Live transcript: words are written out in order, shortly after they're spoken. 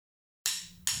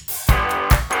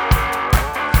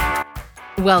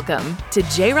Welcome to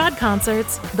J-Rod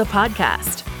Concerts, the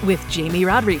podcast with Jamie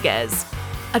Rodriguez.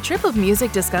 A trip of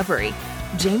music discovery.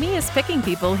 Jamie is picking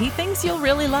people he thinks you'll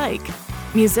really like.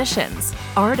 Musicians,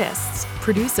 artists,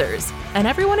 producers, and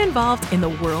everyone involved in the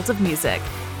world of music.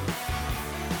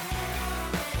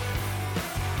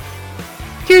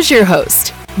 Here's your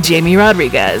host, Jamie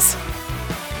Rodriguez.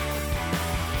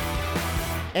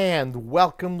 And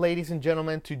welcome, ladies and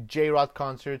gentlemen, to J-Rod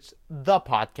Concerts, the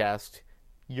podcast.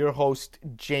 Your host,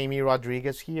 Jamie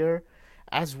Rodriguez here,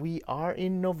 as we are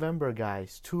in November,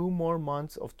 guys. 2 more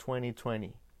months of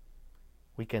 2020.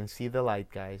 We can see the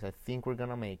light, guys. I think we're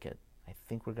gonna make it.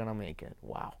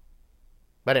 Wow.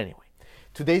 But anyway,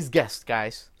 today's guest,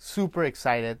 guys, super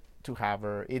excited to have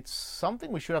her. It's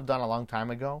something we should have done a long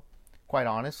time ago, quite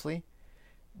honestly.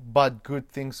 But good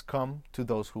things come to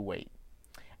those who wait.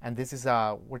 And this is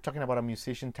we're talking about a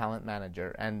musician talent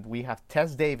manager, and we have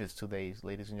Tess Davis today,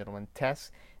 ladies and gentlemen. Tess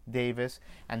Davis.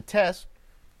 And Tess,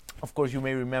 of course, you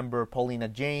may remember Paulina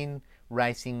Jane,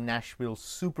 rising Nashville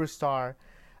superstar.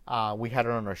 We had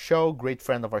her on our show, great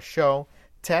friend of our show.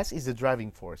 Tess is the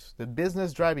driving force, the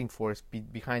business driving force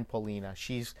behind Paulina.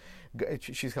 She's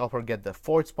helped her get the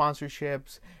Ford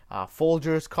sponsorships,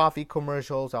 Folgers coffee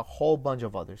commercials, a whole bunch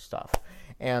of other stuff.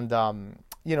 And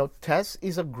Tess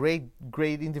is a great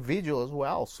individual as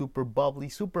well. Super bubbly,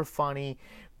 super funny,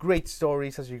 great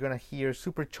stories, as you're going to hear,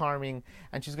 super charming,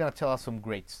 and she's going to tell us some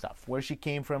great stuff. Where she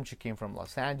came from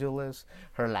Los Angeles,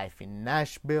 her life in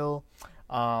Nashville.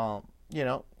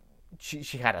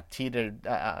 She had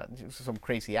some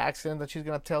crazy accident that she's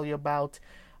going to tell you about.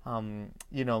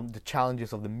 The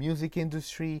challenges of the music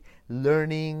industry,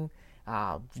 learning,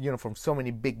 from so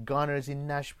many big gunners in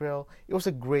Nashville. It was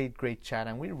a great chat,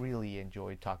 and we really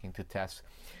enjoyed talking to Tess.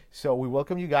 So we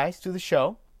welcome you guys to the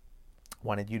show.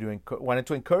 Wanted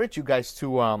to encourage you guys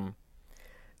to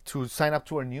sign up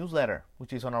to our newsletter,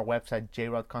 which is on our website,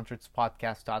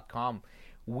 jrodconcertspodcast.com.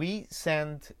 We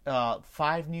send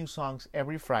 5 new songs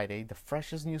every Friday, the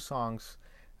freshest new songs,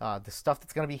 the stuff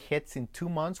that's going to be hits in 2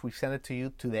 months. We send it to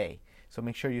you today. So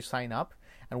make sure you sign up.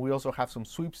 And we also have some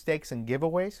sweepstakes and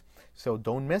giveaways, so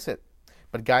don't miss it.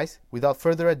 But guys, without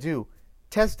further ado,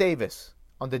 Tess Davis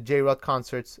on the J-Rod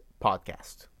Concerts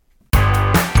podcast.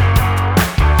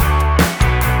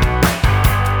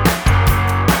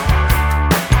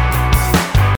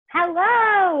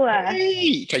 Hello.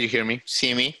 Hey, can you hear me?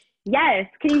 See me? Yes.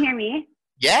 Can you hear me?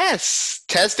 Yes,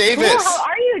 Tess Davis. Cool. How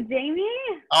are you, Jamie?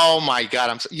 Oh my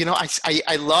God,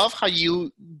 I love how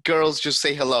you girls just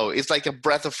say hello. It's like a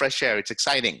breath of fresh air. It's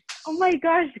exciting. Oh my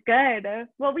gosh, good.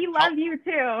 Well, we love you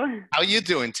too. How you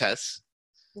doing, Tess?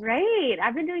 Great.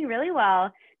 I've been doing really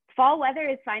well. Fall weather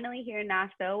is finally here in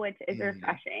Nashville, which is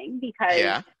refreshing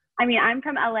because I'm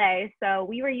from LA, so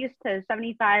we were used to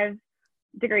 75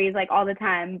 degrees like all the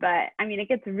time, but it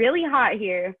gets really hot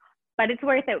here, but it's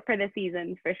worth it for the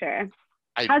seasons for sure.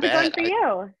 How's it going for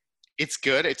you? It's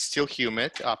good. It's still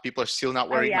humid. People are still not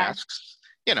wearing masks.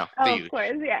 The of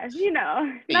course, yes.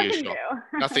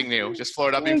 Nothing new. Just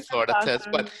Florida being Florida, awesome. Tess.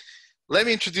 But let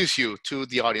me introduce you to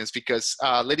the audience because,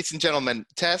 ladies and gentlemen,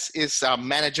 Tess is a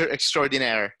manager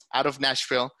extraordinaire out of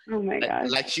Nashville. Oh my gosh.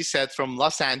 Like she said, from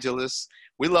Los Angeles.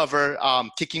 We love her.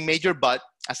 Kicking major butt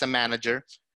as a manager.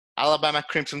 Alabama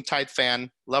Crimson Tide fan.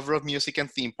 Lover of music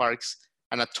and theme parks.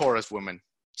 And a Taurus woman.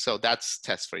 So that's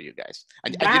Tess for you guys.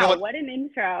 And wow, you know what an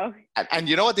intro. And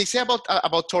you know what they say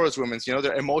about Taurus women?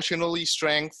 They're emotionally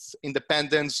strength,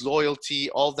 independence, loyalty,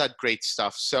 all that great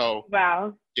stuff. So,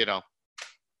 wow.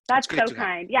 That's so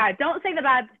kind. Yeah, don't say the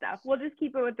bad stuff. We'll just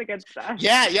keep it with the good stuff.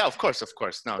 Yeah, of course.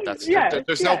 No,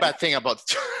 there's no bad thing about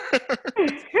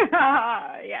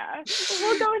yeah.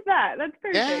 We'll go with that. That's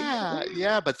perfect.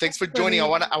 Yeah, but thanks for joining. I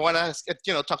want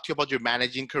to talk to you about your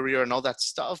managing career and all that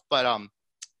stuff, but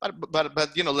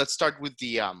let's start with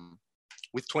the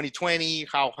with 2020.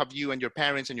 How have you and your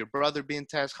parents and your brother been,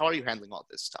 Tess? How are you handling all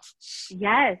this stuff?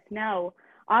 Yes, no.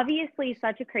 Obviously,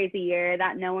 such a crazy year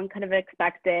that no one could have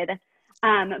expected.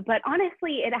 But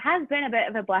honestly, it has been a bit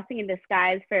of a blessing in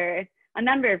disguise for a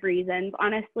number of reasons.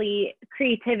 Honestly,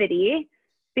 creativity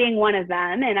being one of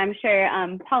them. And I'm sure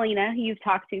Paulina, who you've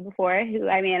talked to before, who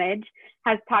I manage,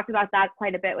 has talked about that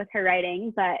quite a bit with her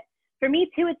writing. But for me,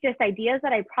 too, it's just ideas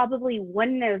that I probably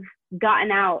wouldn't have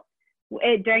gotten out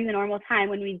during the normal time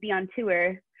when we'd be on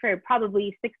tour for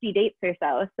probably 60 dates or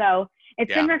so. So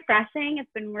it's been refreshing.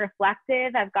 It's been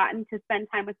reflective. I've gotten to spend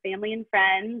time with family and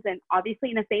friends, and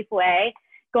obviously in a safe way,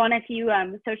 go on a few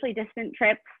socially distant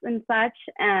trips and such.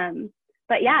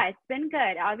 But yeah, it's been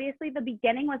good. Obviously, the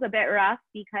beginning was a bit rough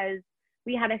because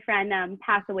we had a friend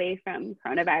pass away from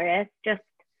coronavirus just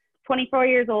 24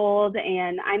 years old,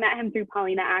 and I met him through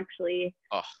Paulina, actually.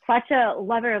 Oh, Such a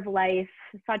lover of life,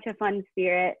 such a fun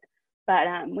spirit.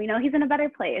 But we know he's in a better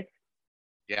place.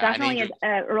 yeah, an Definitely angel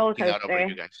a roller looking out over coaster.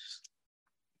 you guys.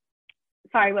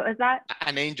 Sorry, what was that?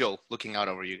 An angel looking out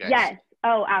over you guys. Yes.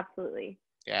 Oh, absolutely.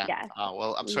 Yeah. Yes.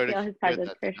 Well, I'm We sorry to feel his hear presence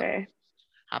that. for sure.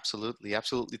 Absolutely,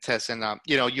 absolutely, Tess. And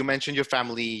you mentioned your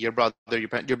family, your brother,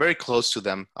 you're very close to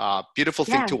them. Beautiful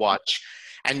thing Yeah. to watch.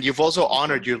 And you've also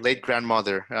honored your late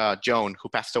grandmother, Joan, who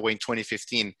passed away in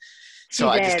 2015.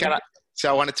 So She did.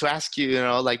 I wanted to ask you,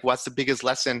 like, what's the biggest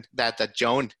lesson that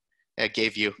Joan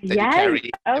gave you that you Yes.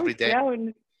 carry Oh, every day?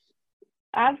 Joan.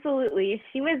 Absolutely.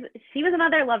 She was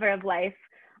another lover of life.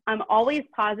 Always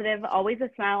positive, always a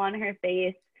smile on her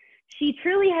face. She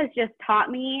truly has just taught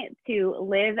me to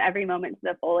live every moment to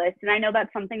the fullest. And I know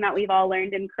that's something that we've all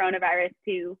learned in coronavirus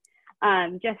too.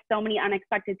 Just so many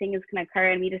unexpected things can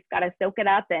occur, and we just got to soak it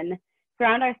up and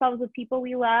surround ourselves with people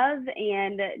we love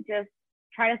and just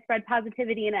try to spread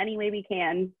positivity in any way we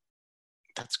can.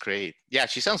 That's great. Yeah,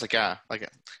 she sounds like a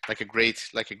great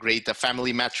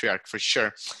family matriarch for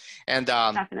sure. And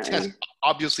Definitely. Tess,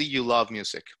 obviously you love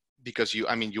music because you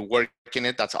work in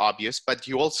it. That's obvious. But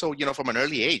you also, from an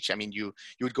early age, you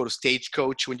would go to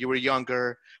Stagecoach when you were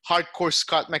younger. Hardcore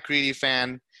Scott McCready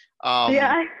fan.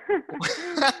 Yeah.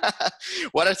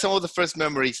 What are some of the first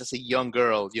memories as a young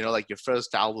girl? Like your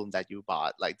first album that you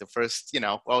bought, like the first,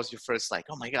 what was your first, like,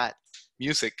 oh my God,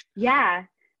 music? Yeah.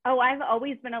 Oh, I've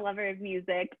always been a lover of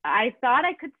music. I thought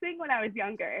I could sing when I was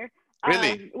younger.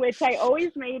 Really? Which I always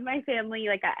made my family,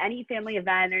 like at any family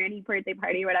event or any birthday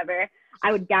party or whatever,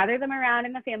 I would gather them around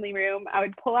in the family room. I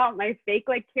would pull out my fake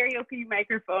like karaoke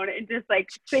microphone and just like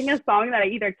sing a song that I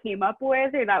either came up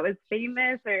with or that was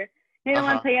famous or Hannah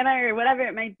Montana or whatever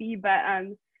it might be. But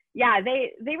yeah,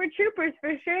 they were troopers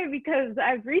for sure, because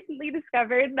I've recently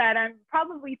discovered that I'm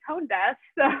probably tone deaf,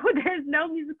 so there's no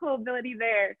musical ability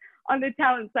there on the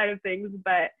talent side of things.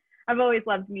 But I've always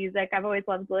loved music. I've always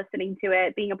loved listening to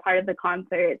it, being a part of the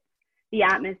concerts, the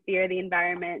atmosphere, the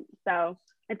environment. So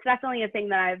it's definitely a thing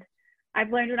that I've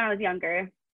learned when I was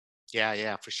younger.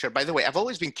 Yeah, for sure. By the way, I've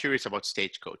always been curious about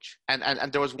Stagecoach. And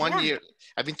there was one year,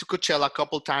 I've been to Coachella a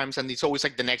couple times, and it's always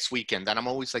like the next weekend. And I'm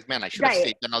always like, man, I should have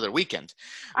stayed another weekend.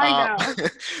 I know.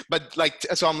 But like,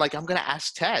 so I'm like, I'm going to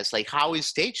ask Tess, like, how is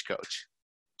Stagecoach?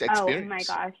 The experience? Oh my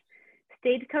gosh.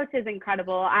 Stagecoach is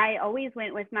incredible. I always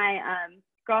went with my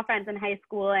girlfriends in high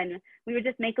school, and we would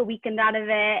just make a weekend out of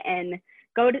it and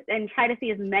go and try to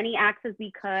see as many acts as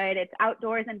we could. It's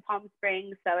outdoors in Palm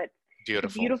Springs, so it's a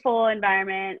beautiful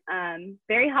environment.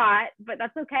 Very hot, but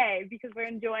that's okay because we're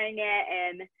enjoying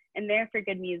it and there for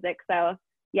good music. So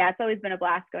yeah, it's always been a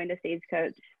blast going to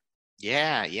Stagecoach.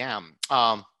 Yeah.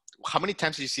 How many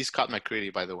times did you see Scott McCready,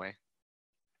 by the way?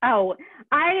 Oh,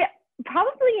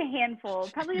 probably a handful,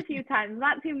 probably a few times,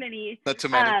 not too many. Not too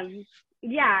many.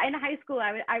 Yeah, in high school,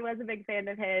 I was a big fan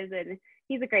of his, and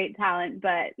he's a great talent,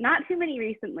 but not too many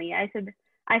recently. I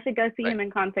should go see him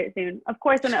in concert soon. Of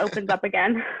course, when it opens up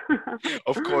again.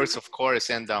 Of course.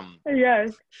 And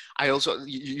yes.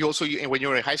 You also when you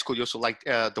were in high school, you also liked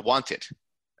The Wanted,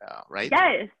 right?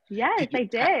 Yes, I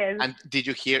did. And did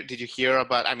you hear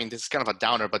about? I mean, this is kind of a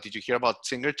downer, but did you hear about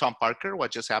singer Tom Parker?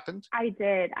 What just happened? I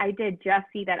did just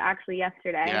see that actually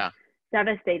yesterday. Yeah.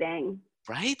 Devastating.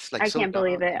 Right? Like, I can't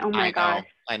believe it. Oh my gosh.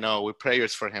 I know. With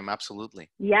prayers for him, absolutely.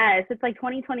 Yes, it's like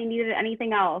 2020 needed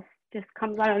anything else. Just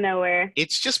comes out of nowhere.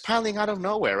 It's just piling out of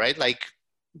nowhere, right? Like,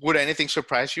 would anything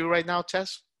surprise you right now,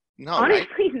 Tess? No, honestly,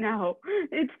 right? No.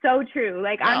 It's so true.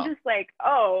 Like, no. I'm just like,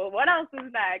 oh, what else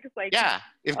is next? Like, yeah,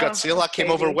 if Godzilla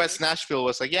came over West Nashville,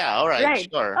 was like, yeah, all right.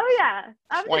 Sure. Oh yeah,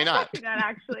 I was why not? That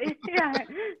actually, yeah,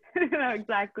 no,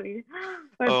 exactly.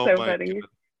 That's so funny. Goodness.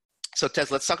 So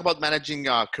Tess, let's talk about managing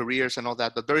careers and all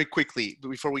that. But very quickly,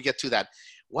 before we get to that,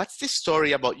 what's this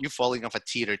story about you falling off a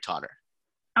teeter-totter?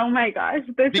 Oh my gosh,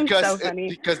 this is so funny.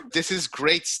 Because this is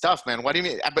great stuff, man. What do you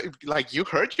mean? Like, you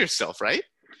hurt yourself, right?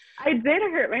 I did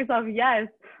hurt myself, yes.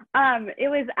 It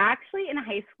was actually in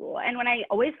high school. And when I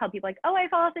always tell people, like, oh, I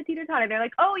fell off the teeter-totter, they're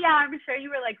like, oh, yeah, I'm sure you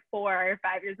were like 4 or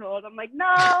 5 years old. I'm like, no,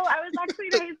 I was actually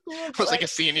in high school. I was like a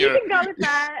senior. You can go with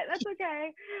that. That's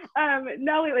okay.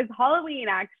 No, it was Halloween,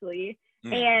 actually.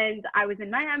 And I was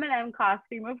in my M&M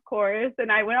costume, of course,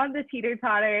 and I went on the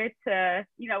teeter-totter to,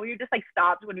 we were just like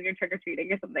stopped when we were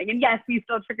trick-or-treating or something. And yes, we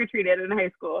still trick-or-treated in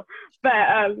high school, but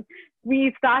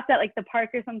we stopped at like the park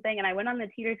or something, and I went on the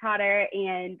teeter-totter,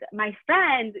 and my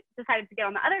friend decided to get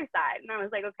on the other side, and I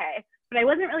was like, okay, but I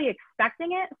wasn't really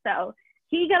expecting it. So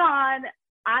he got on,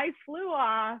 I flew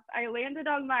off, I landed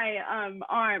on my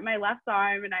arm, my left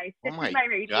arm, and I shifted my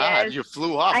radius. God, you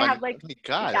flew off. I have like, oh my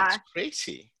God, that's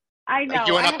crazy. I Like know.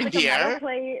 you went I up had in like a the metal air?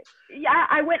 plate. Yeah,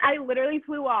 I literally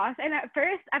flew off. And at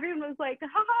first everyone was like, haha,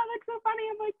 that's so funny.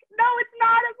 I'm like, no, it's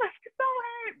not. I'm like so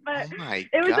hurt. Oh But my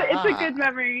it's a good God.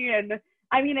 memory. And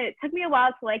I mean, it took me a while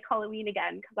to like Halloween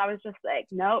again because I was just like,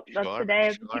 nope, that's the Sure, day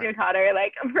of the sure. teeter totter,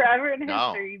 like forever in No,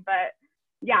 history. But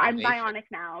yeah, I'm amazing. bionic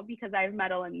now because I have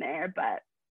metal in there, but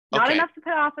not Okay, enough to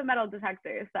put off a metal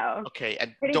detector. So okay,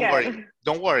 and pretty don't worry, good.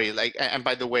 don't worry. Like, and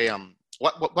by the way,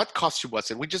 what costume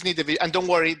was it? We just need the video, and don't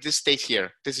worry, this stays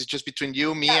here. This is just between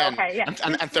you, me, Oh, and okay, yeah. and Just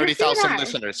you and 30,000 I.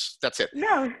 listeners. That's it.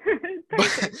 No, But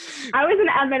perfect. I was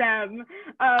an M&M.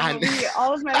 and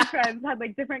All of my friends had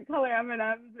like different color M&Ms,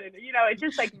 and it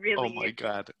just like oh my really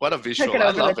God, what a took visual! it I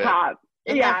over the love it. top.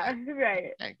 I love Yeah, right.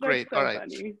 it. Okay, That's great. All so right.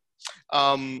 funny.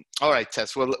 All right,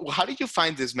 Tess. Well, how did you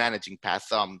find this managing path?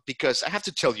 Because I have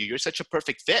to tell you, you're such a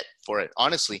perfect fit for it.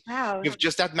 Honestly, Wow. you have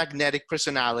just that magnetic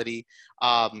personality.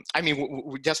 I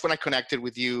mean, just when I connected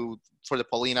with you for the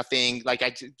Paulina thing, like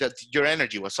your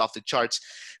energy was off the charts.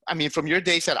 I mean, from your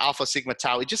days at Alpha Sigma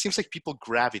Tau, it just seems like people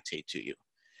gravitate to you.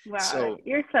 Wow, So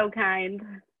you're so kind.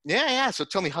 yeah. So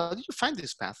tell me, how did you find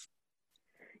this path?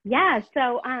 Yeah,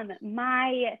 so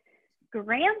my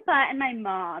grandpa and my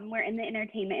mom were in the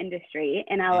entertainment industry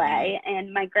in Mm-hmm. LA,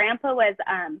 and my grandpa was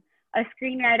a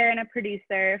screenwriter and a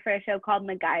producer for a show called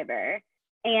MacGyver,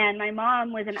 and my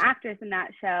mom was an actress in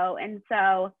that show, and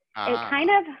so Ah,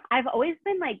 I've always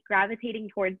been like gravitating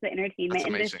towards the that's entertainment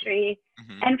amazing. industry,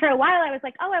 Mm-hmm. and for a while I was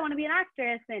like, oh, I want to be an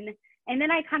actress, and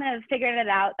then I kind of figured it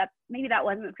out that maybe that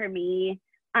wasn't for me,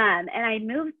 and I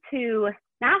moved to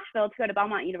Nashville to go to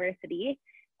Belmont University.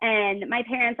 And my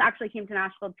parents actually came to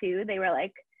Nashville too. They were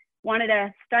like, wanted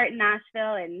to start in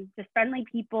Nashville and just friendly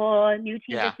people, new change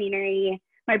of Yeah. scenery.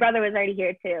 My brother was already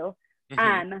here too.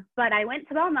 Mm-hmm. But I went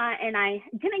to Belmont and I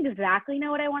didn't exactly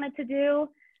know what I wanted to do.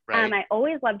 Right. I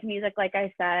always loved music, like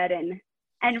I said, and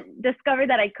discovered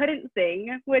that I couldn't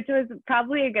sing, which was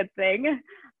probably a good thing.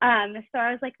 So I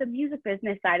was like, the music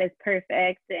business side is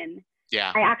perfect. And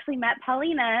Yeah. I actually met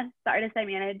Paulina, the artist I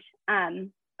manage,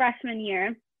 freshman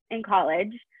year in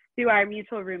college through our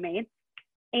mutual roommates.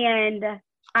 And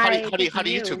I just How do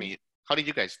you two knew, meet? How did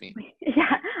you guys meet?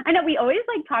 yeah, I know we always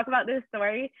like talk about this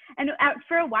story. And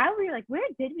for a while we were like, where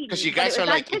did we Because you meet? But it guys was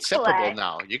are at like inseparable Chick-fil-A.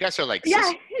 now. You guys are like Yeah,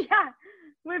 sisters. yeah.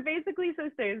 We're basically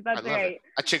sisters. I That's love it. right. A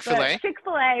But Chick-fil-A?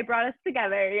 Chick-fil-A brought us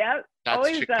together. Yep. That's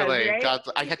Always does, Chick-fil-A. right? God,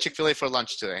 I had Chick-fil-A for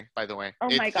lunch today, by the way. Oh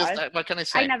my It's just, gosh. what can I I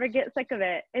say? never get sick of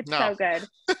it. It's No. so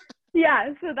good.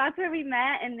 Yeah. So that's where we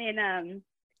met. And then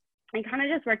it kind of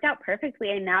just worked out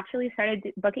perfectly. I naturally started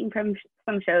booking from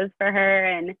some shows for her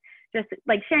and just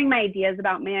like sharing my ideas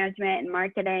about management and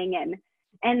marketing.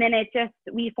 And then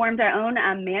we formed our own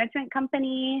management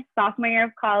company sophomore year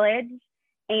of college.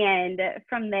 And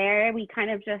from there, we kind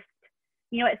of just,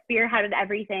 it spearheaded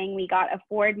everything. We got a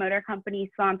Ford Motor Company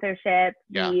sponsorship.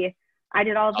 Yeah. I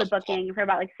did all of the That's cool. booking for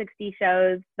about like 60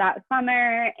 shows that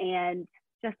summer and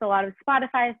just a lot of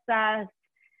Spotify stuff,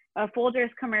 a Folgers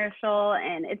commercial.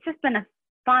 And it's just been a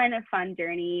fun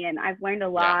journey. And I've learned a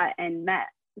Yeah. lot and met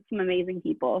some amazing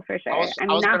people for sure. I I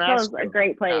mean, was going to Nashville ask is a you. great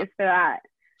Yeah, place for that.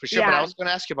 for sure. But I Yeah. was going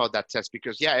to ask you about that test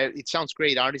because, yeah, it sounds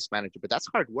great, artist manager, but that's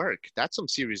hard work. That's some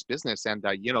serious business. And,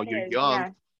 you're It is, young. yeah.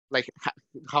 Like,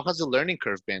 how has the learning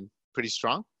curve been? Pretty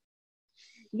strong?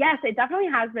 Yes, it definitely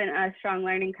has been a strong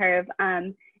learning curve.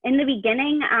 In the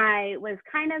beginning, I was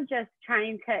kind of just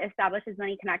trying to establish as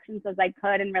many connections as I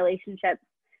could in relationships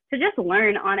to just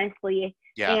learn, honestly.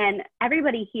 Yeah. And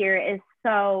everybody here is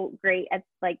so great at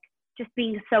like just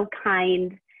being so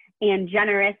kind and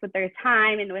generous with their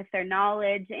time and with their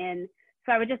knowledge. And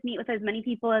so I would just meet with as many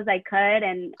people as I could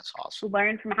and That's awesome.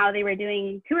 learn from how they were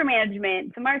doing tour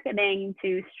management to marketing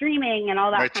to streaming and all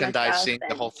that kind of stuff. Merchandising, the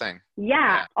And whole thing.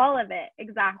 yeah, Yeah. all of it.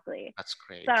 Exactly. That's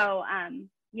great. So,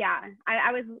 yeah,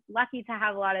 I was lucky to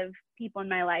have a lot of people in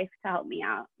my life to help me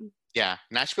out. Yeah,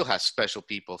 Nashville has special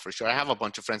people for sure. I have a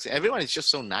bunch of friends. Everyone is just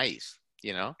so nice,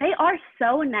 you know? They are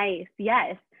so nice.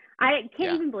 Yes. I can't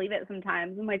Yeah. even believe it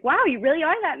sometimes. I'm like, wow, you really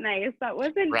are that nice. That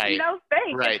wasn't, Right.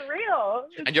 fake. Right. It's real.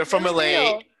 And you're from really LA.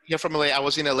 real. You're from LA. I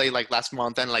was in LA like last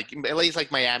month, and like LA is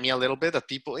like Miami a little bit. That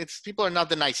people are not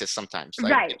the nicest sometimes.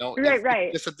 Like, Right.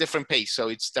 Right. It's a different pace, so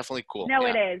it's definitely cool. No,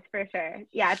 Yeah, it is for sure.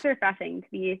 Yeah, it's refreshing to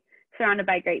be surrounded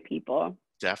by great people.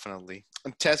 definitely.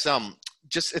 And Tess,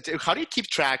 how do you keep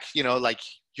track? Like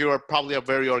you're probably a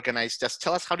very organized. Just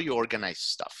tell us, how do you organize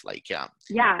stuff? Like, Yeah,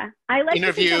 I like to think I'm an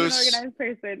interviews, organized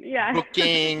person. Yeah.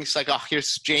 bookings. Like, oh,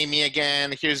 here's Jamie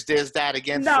again. Here's this, that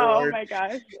again. No, oh Ford. my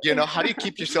gosh. How do you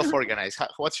keep yourself organized?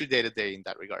 What's your day to day in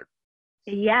that regard?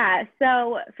 Yeah,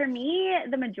 so for me,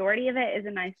 the majority of it is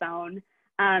in my phone.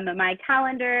 My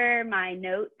calendar, my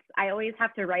notes I always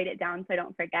have to write it down so I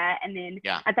don't forget. And then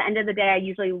Yeah. at the end of the day, I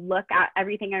usually look at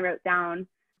everything I wrote down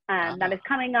that is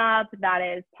coming up, that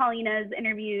is Paulina's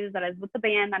interviews, that is with the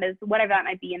band, that is whatever that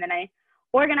might be. And then I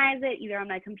organize it either on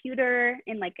my computer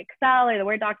in like Excel or the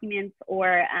Word documents,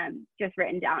 or just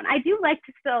written down. I do like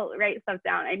to still write stuff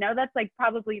down. I know that's like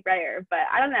probably rare, but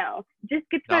I don't know. Just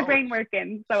gets my brain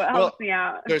working, so it helps me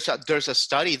out. There's a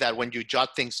study that when you jot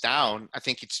things down, I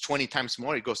think it's 20 times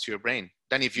more it goes to your brain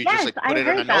than if you just like put it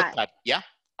on a notepad. Yeah,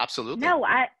 absolutely. No,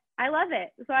 I love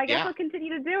it. So I guess I'll continue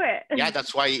to do it. Yeah,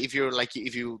 that's why if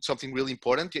you something really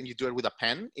important and you do it with a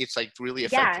pen, it's like really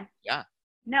effective. Yeah.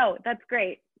 No, that's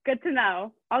great. Good to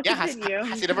know. I'll continue.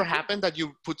 Has it ever happened that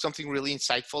you put something really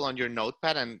insightful on your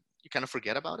notepad and you kind of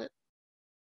forget about it?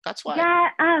 That's why.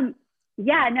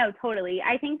 Yeah, no, totally.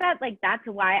 I think that like that's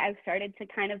why I've started to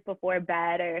kind of before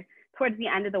bed or towards the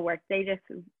end of the workday just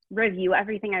review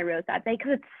everything I wrote that day,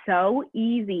 because it's so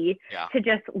easy to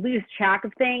just lose track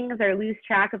of things or lose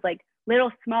track of like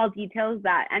little small details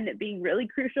that end up being really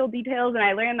crucial details. And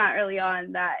I learned that early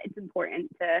on, that it's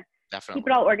important to keep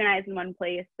it all organized in one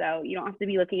place, so you don't have to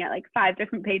be looking at like 5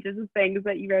 different pages of things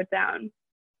that you wrote down.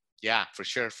 Yeah, for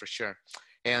sure.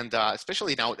 And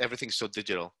especially now everything's so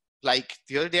digital. Like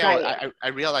the other day, I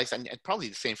realized, and probably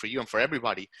the same for you and for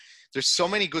everybody, there's so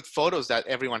many good photos that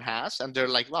everyone has, and they're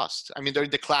like lost. I mean, they're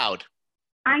in the cloud.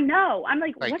 I know. I'm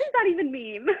like, what does that even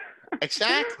mean?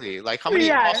 Exactly. Like, how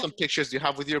many awesome pictures do you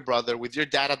have with your brother, with your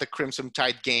dad at the Crimson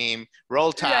Tide game,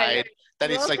 Roll Tide,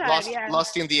 that it's like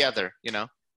lost in the ether, you know?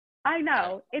 I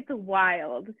know. It's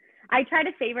wild. I try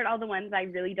to favorite all the ones I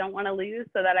really don't want to lose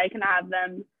so that I can have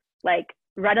them like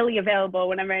readily available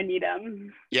whenever I need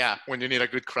them. Yeah, when you need a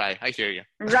good cry. I hear you.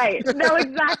 Right. No,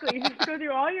 exactly. Just go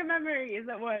through all your memories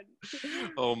at once.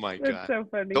 Oh my God. That's so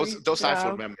funny. Those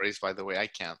iPhone memories, by the way, I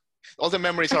can't. All the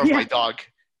memories are of my dog.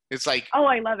 It's like, oh,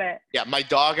 I love it. Yeah, my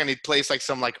dog, and it plays like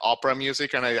some like opera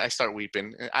music, and I start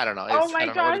weeping. I don't know. I don't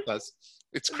know what it does.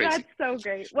 It's crazy. That's so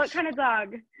great. What kind of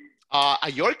dog? A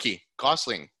Yorkie,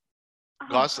 Gosling.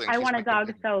 Gosling. I want a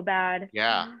dog so bad.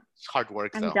 Yeah, it's hard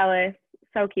work though. I'm jealous.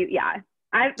 So cute. Yeah,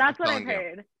 that's what I've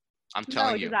heard. I'm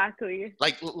telling you. Exactly.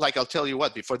 Like I'll tell you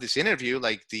what. Before this interview,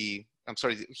 I'm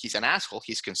sorry, he's an asshole.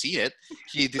 He's conceited.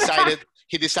 He decided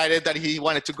that he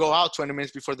wanted to go out 20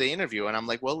 minutes before the interview, and I'm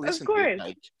like, well, listen, dude,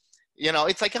 like, you know,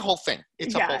 it's like a whole thing.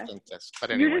 It's a whole thing, Tess.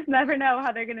 But anyway. You just never know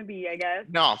how they're gonna be, I guess.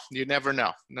 No, you never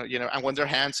know. No, you know, and when they're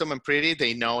handsome and pretty,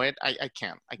 they know it. I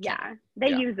can't. Yeah, they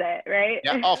use it, right?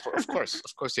 Yeah. Oh, of course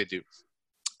they do.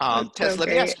 Tess,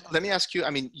 let me ask you.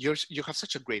 I mean, you have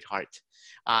such a great heart.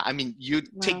 I mean, you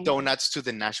take donuts to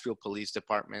the Nashville Police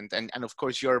Department, and of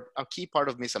course, you're a key part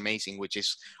of Miss Amazing, which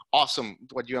is awesome.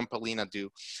 What you and Paulina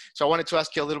do. So I wanted to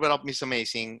ask you a little bit about Miss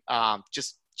Amazing.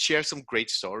 Just share some great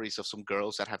stories of some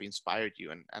girls that have inspired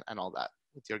you and all that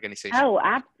with the organization. Oh,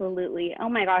 absolutely. Oh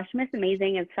my gosh, Miss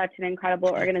Amazing is such an incredible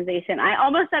organization. I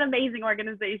almost said amazing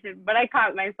organization, but I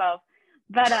caught myself.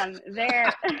 But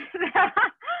they're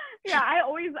yeah, I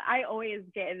always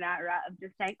get in that rut of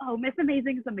just saying, oh, Miss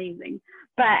Amazing is amazing.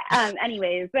 But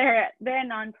anyways, they're a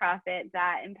nonprofit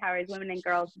that empowers women and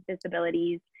girls with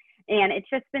disabilities, and it's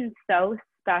just been so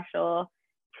special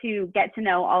to get to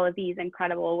know all of these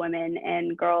incredible women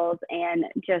and girls and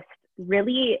just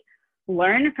really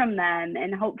learn from them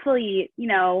and hopefully, you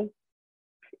know,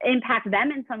 impact them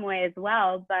in some way as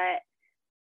well. But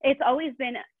it's always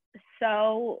been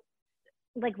so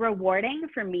like rewarding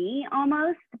for me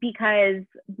almost, because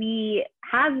we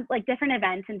have like different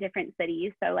events in different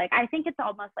cities. So like, I think it's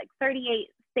almost like 38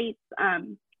 states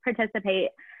participate.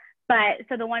 But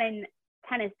so the one in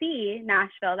Tennessee,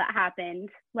 Nashville, that happened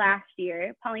last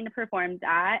year, Paulina performed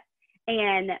at,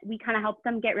 and we kind of helped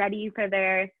them get ready for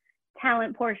their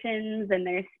talent portions and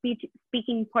their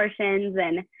speaking portions,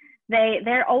 and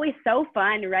they're always so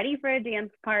fun, ready for a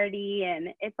dance party, and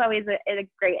it's always a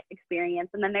great experience.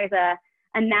 And then there's a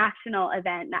national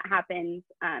event that happens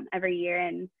every year,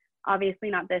 and obviously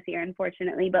not this year,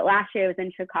 unfortunately, but last year it was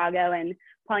in Chicago, and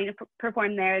Paulina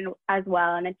performed there as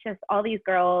well. And it's just all these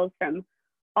girls from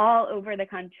all over the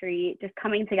country just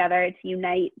coming together to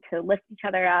unite, to lift each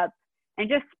other up, and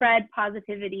just spread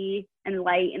positivity and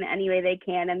light in any way they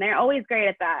can. And they're always great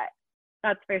at that.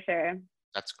 That's for sure.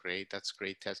 That's great,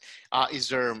 Tess. How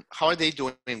are they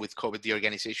doing with COVID, the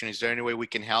organization? Is there any way we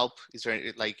can help?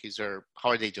 How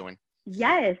are they doing?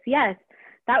 Yes.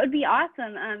 That would be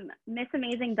awesome.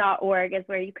 Missamazing.org is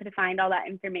where you could find all that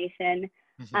information.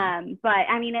 Mm-hmm. But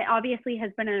I mean, it obviously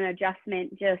has been an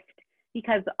adjustment just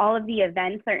because all of the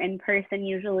events are in person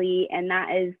usually, and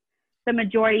that is the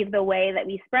majority of the way that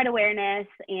we spread awareness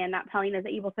and that Paulina is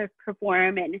able to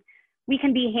perform, and we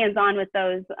can be hands-on with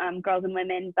those girls and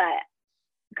women. But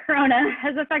Corona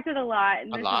has affected a lot, and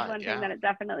A this is lot, one yeah. thing that it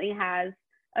definitely has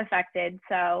affected.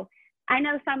 So I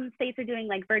know some states are doing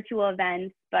like virtual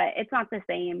events, but it's not the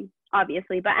same,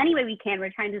 obviously. But any way we can,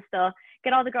 we're trying to still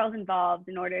get all the girls involved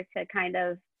in order to kind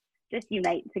of just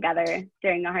unite together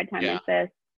during a hard time Yeah. like this.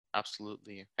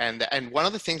 Absolutely. And one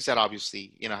of the things that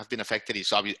obviously, have been affected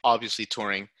is obviously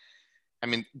touring. I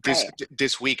mean, Right.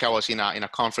 this week I was in a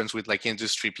conference with like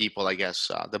industry people, I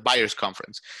guess, the buyers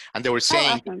conference, and they were Oh,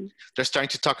 saying awesome. they're starting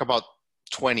to talk about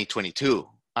 2022,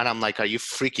 and I'm like, are you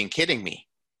freaking kidding me?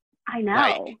 I Like,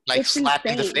 know. It's slap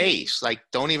in the insane. face. Like,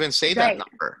 don't even say that Right.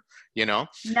 number. You know?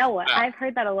 No, I've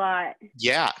heard that a lot.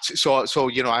 Yeah. So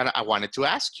I wanted to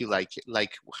ask you, like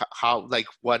how, like,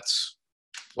 what's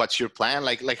your plan?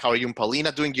 Like, how are you and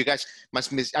Paulina doing? You guys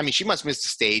must miss. I mean, she must miss the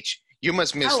stage. You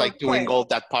must miss Oh, like of doing course. all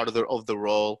that part of the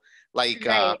role. Like,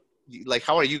 Right. like,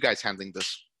 how are you guys handling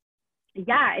this?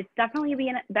 Yeah, it's definitely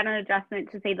been an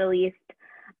adjustment, to say the least.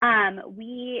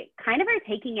 We kind of are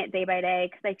taking it day by day,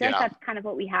 because I feel like Yeah. that's kind of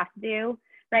what we have to do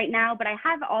right now. But I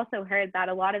have also heard that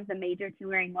a lot of the major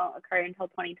touring won't occur until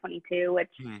 2022,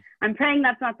 which I'm praying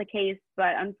that's not the case.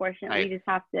 But unfortunately, Right. we just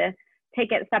have to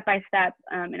take it step by step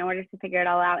in order to figure it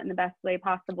all out in the best way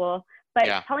possible. But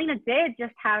Yeah. Paulina did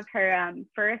just have her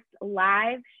first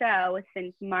live show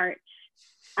since March.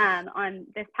 On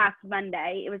this past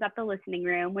Monday. It was at the Listening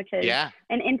Room, which is Yeah.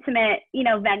 an intimate,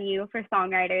 venue for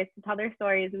songwriters to tell their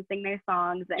stories and sing their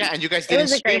songs. And Yeah, and you guys it didn't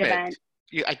was a great stream it.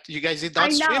 event. You guys did I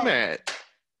not stream know. it.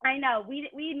 I know. We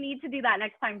need to do that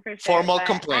next time for sure. Formal but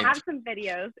complaint. I have some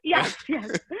videos. Yes,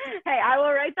 yes. Hey, I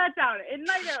will write that down in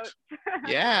my notes.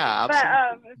 Yeah, But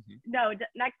absolutely. no,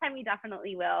 next time we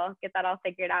definitely will get that all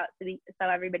figured out so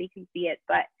everybody can see it.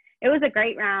 But it was a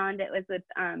great round. It was with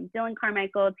Dylan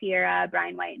Carmichael, Tierra,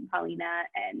 Brian White, and Paulina.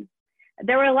 And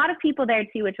there were a lot of people there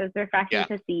too, which was refreshing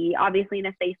to see, obviously in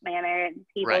a safe manner and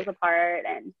tables apart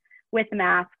and with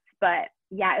masks. But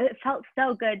yeah, it felt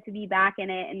so good to be back in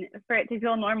it and for it to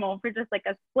feel normal for just like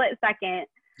a split second.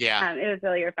 Yeah. It was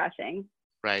really refreshing.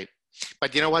 Right.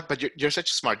 But you know what? But you're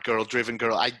such a smart girl, driven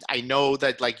girl. I know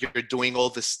that like you're doing all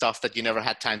this stuff that you never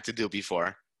had time to do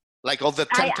before. Like all the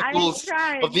tentacles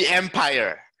of the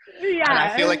empire. Yeah. And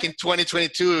I feel like in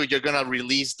 2022, you're going to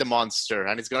release the monster.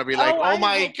 And it's going to be like, oh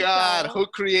my God, who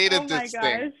created this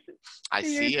thing? I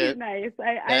see it. Nice.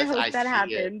 I hope that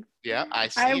happens. Yeah, I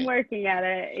see I'm working at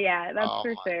it. Yeah, that's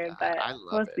for sure. God. But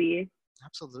we'll see.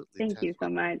 Absolutely. Thank you so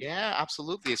much. Yeah,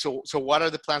 absolutely. So what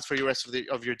are the plans for the rest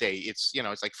of your day? It's,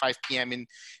 it's like 5 p.m. in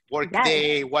work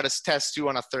day. What does Tess do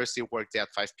on a Thursday work day at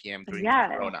 5 p.m. during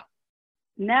Corona?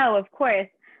 No, of course.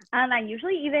 I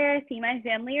usually either see my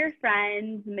family or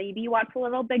friends, maybe watch a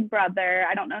little Big Brother.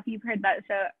 I don't know if you've heard that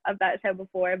show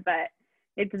before, but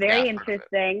it's very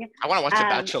interesting. I want to watch The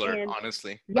Bachelor,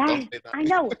 honestly. Yes, I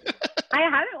know. I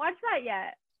haven't watched that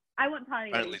yet. I won't tell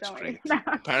anyone.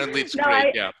 Apparently it's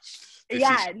great. Yeah.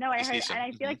 I heard, and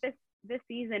I feel like this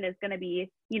season is going to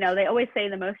be, they always say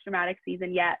the most dramatic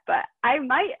season yet, but I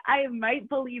might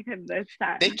believe him this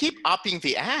time. They keep upping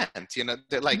the ante,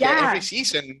 like every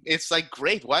season. It's like,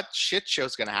 great, what shit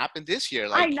show's going to happen this year?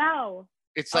 Like, I know.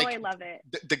 It's like, I love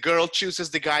it. The girl chooses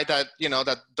the guy that,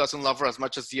 that doesn't love her as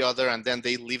much as the other, and then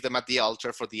they leave them at the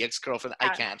altar for the ex-girlfriend. I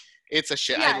can't. It's a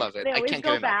shit. I love it. They always I can't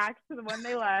go get back to the one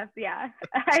they left. Yeah,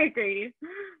 I agree.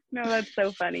 No, that's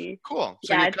so funny. Cool.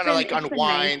 So you kind of like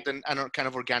unwind and kind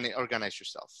of organize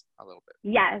yourself a little bit.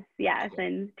 Yes,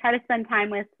 and try to spend time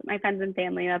with my friends and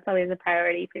family. That's always a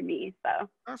priority for me. So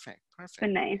perfect. It's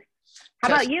been nice. How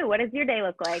about you? What does your day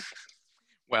look like?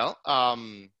 Well,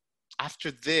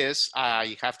 after this,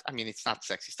 it's not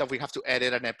sexy stuff. We have to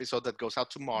edit an episode that goes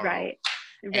out tomorrow. Right.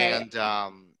 And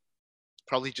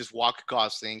probably just walk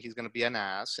Gosling. He's going to be an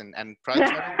ass. And probably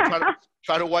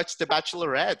try to watch The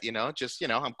Bachelorette, just,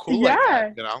 I'm cool like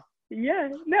that, Yeah.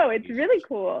 No, it's really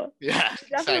cool. Yeah.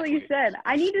 Definitely should.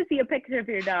 I need to see a picture of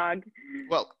your dog.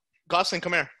 Well, Gosling,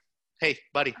 come here. Hey,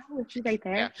 buddy. Oh, she's right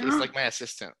there. Yeah, she's like my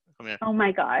assistant. Come here. Oh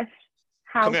my gosh.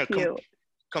 How cute.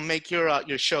 Come make your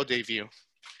show debut.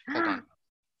 Hold on.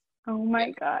 Oh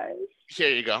my gosh. Here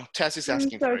you go. Tess is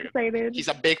asking for you. I'm so excited. He's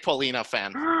a big Paulina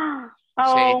fan.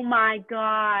 Oh my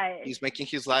god. He's making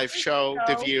his live show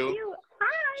debut. Cute.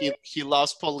 Hi. He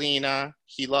loves Paulina.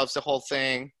 He loves the whole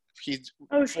thing. She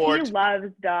loves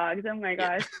dogs. Oh my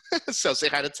gosh. So say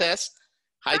hi to Tess.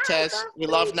 Hi Tess. We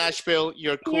love Nashville.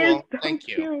 You're cool. Thank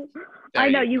you. I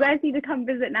know. You guys need to come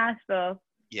visit Nashville.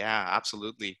 Yeah,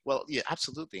 absolutely. Well, yeah,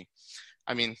 absolutely.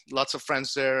 I mean, lots of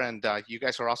friends there, and you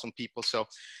guys are awesome people. So,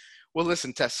 well,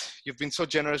 listen, Tess, you've been so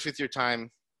generous with your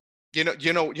time. You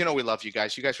know, we love you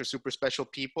guys. You guys are super special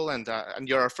people, and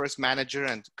you're our first manager,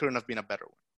 and couldn't have been a better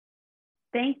one.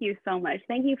 Thank you so much.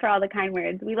 Thank you for all the kind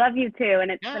words. We love you too, and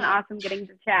it's been awesome getting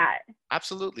to chat.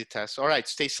 Absolutely, Tess. All right,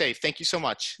 stay safe. Thank you so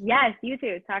much. Yes, you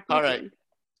too. Talk to you All right. soon.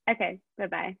 Okay,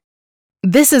 bye-bye.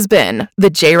 This has been the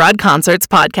J-Rod Concerts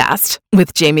Podcast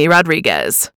with Jamie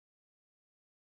Rodriguez.